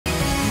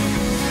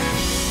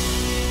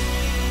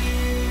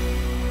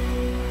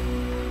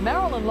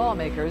Maryland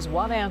lawmakers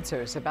want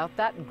answers about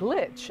that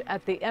glitch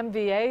at the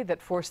MVA that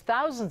forced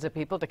thousands of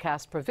people to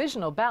cast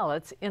provisional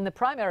ballots in the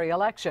primary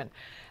election.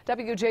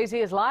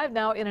 WJZ is live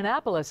now in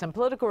Annapolis, and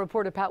political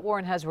reporter Pat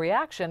Warren has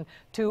reaction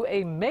to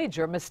a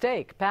major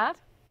mistake. Pat?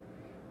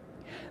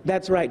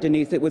 That's right,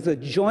 Denise. It was a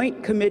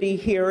joint committee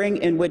hearing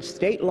in which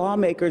state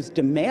lawmakers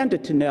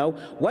demanded to know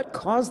what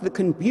caused the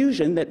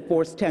confusion that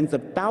forced tens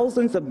of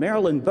thousands of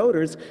Maryland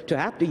voters to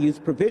have to use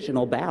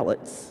provisional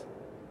ballots.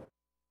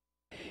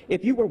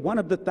 If you were one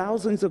of the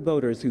thousands of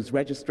voters whose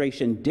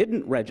registration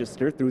didn't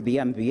register through the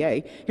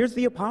MVA, here's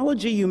the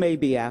apology you may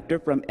be after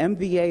from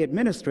MVA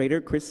Administrator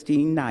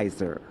Christine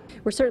Nizer.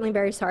 We're certainly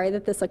very sorry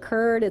that this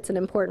occurred. It's an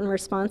important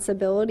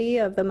responsibility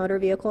of the Motor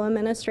Vehicle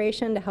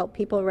Administration to help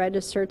people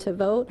register to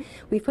vote.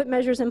 We've put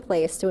measures in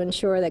place to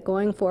ensure that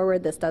going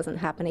forward this doesn't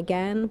happen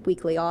again.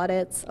 Weekly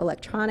audits,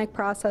 electronic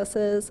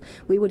processes.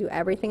 We will do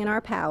everything in our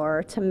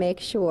power to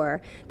make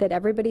sure that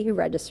everybody who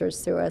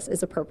registers through us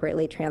is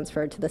appropriately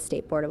transferred to the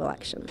State Board of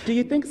Elections. Do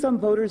you think some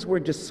voters were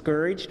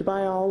discouraged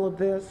by all of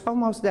this? Oh,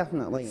 most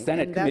definitely.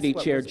 Senate Committee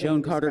Chair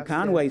Joan Carter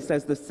Conway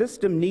says the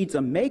system needs a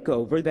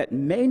makeover that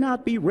may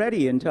not be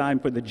ready in time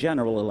for the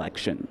general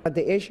election. But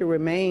the issue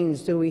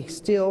remains, do we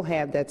still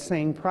have that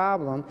same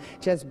problem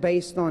just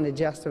based on the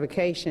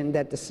justification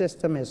that the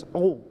system is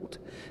old?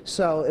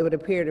 So it would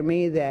appear to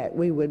me that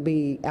we would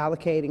be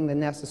allocating the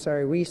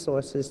necessary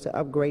resources to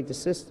upgrade the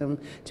system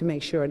to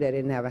make sure that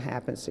it never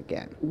happens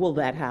again. Will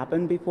that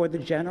happen before the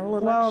general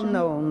election?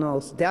 Well, no,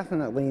 it's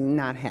definitely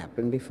not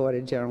happen before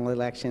the general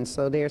election.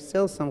 So there's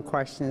still some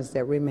questions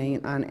that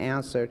remain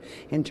unanswered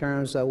in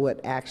terms of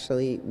what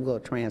actually will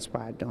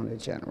transpire during the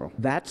general.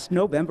 That's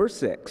November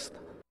 6th.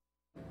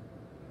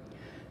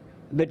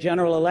 The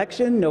general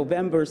election,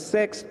 November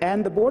 6th,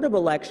 and the Board of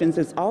Elections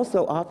is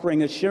also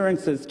offering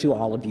assurances to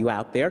all of you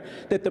out there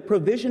that the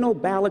provisional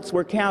ballots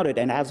were counted.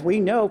 And as we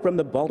know from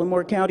the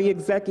Baltimore County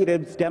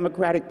Executive's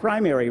Democratic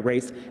primary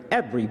race,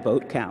 every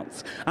vote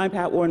counts. I'm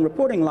Pat Warren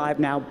reporting live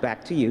now.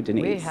 Back to you,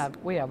 Denise.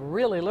 We have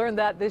really learned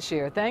that this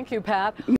year. Thank you, Pat.